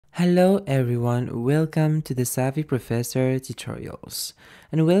Hello everyone, welcome to the Savvy Professor tutorials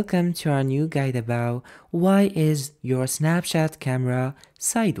and welcome to our new guide about why is your Snapchat camera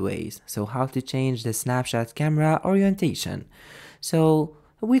sideways. So how to change the Snapchat camera orientation. So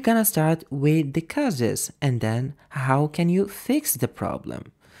we're gonna start with the causes and then how can you fix the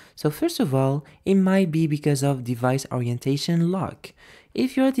problem. So first of all, it might be because of device orientation lock.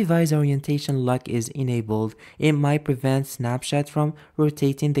 If your device orientation lock is enabled, it might prevent Snapchat from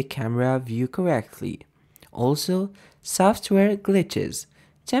rotating the camera view correctly. Also, software glitches.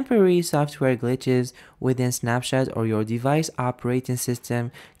 Temporary software glitches within Snapchat or your device operating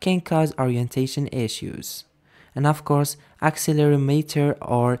system can cause orientation issues. And of course, accelerometer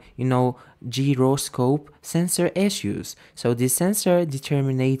or gyroscope sensor issues. So this sensor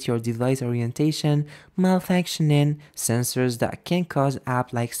determines your device orientation malfunctioning. Sensors that can cause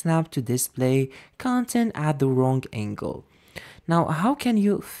app like Snap to display content at the wrong angle. Now, how can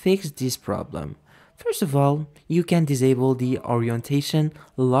you fix this problem? First of all, you can disable the orientation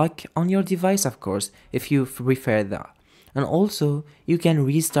lock on your device, of course, if you prefer that. And also, you can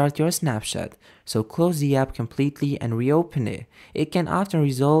restart your Snapchat. So close the app completely and reopen it. It can often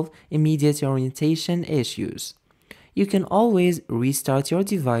resolve immediate orientation issues. You can always restart your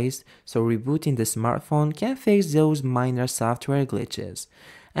device, so rebooting the smartphone can fix those minor software glitches.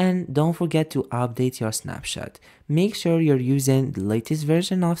 And don't forget to update your Snapchat. Make sure you're using the latest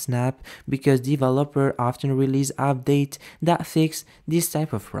version of Snap because developers often release updates that fix this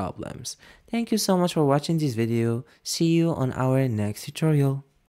type of problems. Thank you so much for watching this video. See you on our next tutorial.